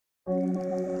Welcome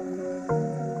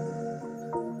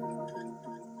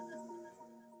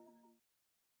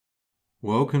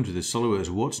to the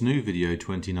SOLIDWORKS What's New video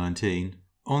 2019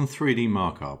 on 3D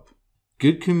markup.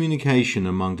 Good communication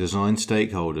among design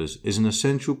stakeholders is an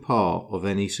essential part of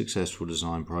any successful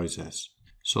design process.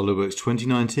 SOLIDWORKS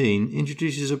 2019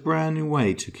 introduces a brand new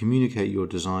way to communicate your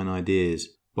design ideas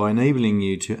by enabling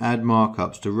you to add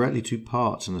markups directly to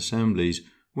parts and assemblies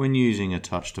when using a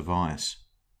touch device.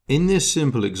 In this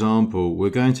simple example, we're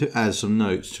going to add some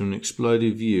notes to an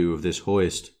exploded view of this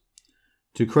hoist.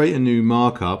 To create a new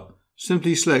markup,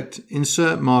 simply select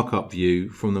Insert Markup View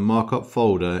from the Markup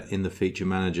folder in the Feature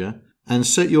Manager and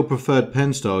set your preferred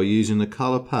pen style using the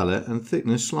color palette and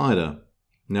thickness slider.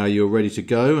 Now you're ready to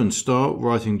go and start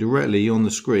writing directly on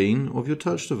the screen of your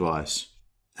touch device.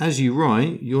 As you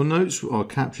write, your notes are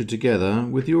captured together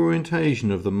with the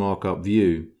orientation of the markup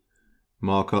view.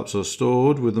 Markups are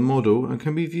stored with the model and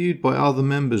can be viewed by other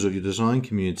members of your design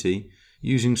community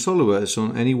using SOLIDWORKS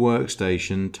on any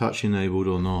workstation, touch enabled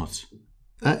or not.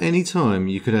 At any time,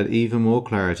 you could add even more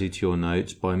clarity to your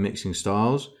notes by mixing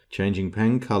styles, changing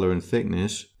pen color and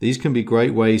thickness. These can be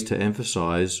great ways to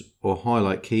emphasize or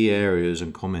highlight key areas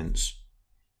and comments.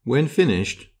 When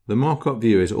finished, the markup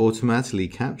view is automatically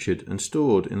captured and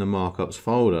stored in the markups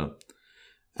folder,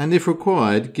 and if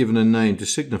required, given a name to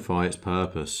signify its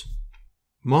purpose.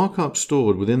 Markups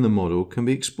stored within the model can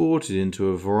be exported into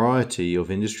a variety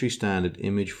of industry standard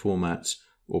image formats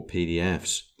or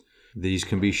PDFs. These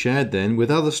can be shared then with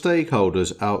other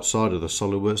stakeholders outside of the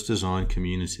SOLIDWORKS design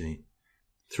community.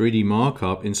 3D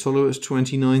markup in SOLIDWORKS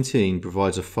 2019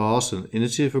 provides a fast and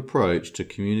innovative approach to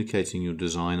communicating your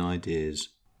design ideas.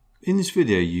 In this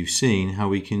video you've seen how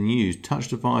we can use touch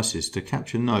devices to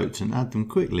capture notes and add them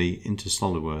quickly into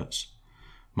SOLIDWORKS.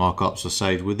 Markups are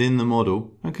saved within the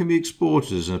model and can be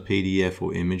exported as a PDF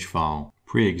or image file.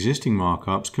 Pre-existing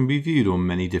markups can be viewed on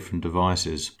many different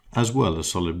devices, as well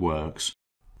as SOLIDWORKS.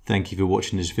 Thank you for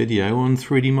watching this video on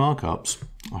 3D markups.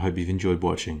 I hope you've enjoyed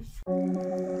watching.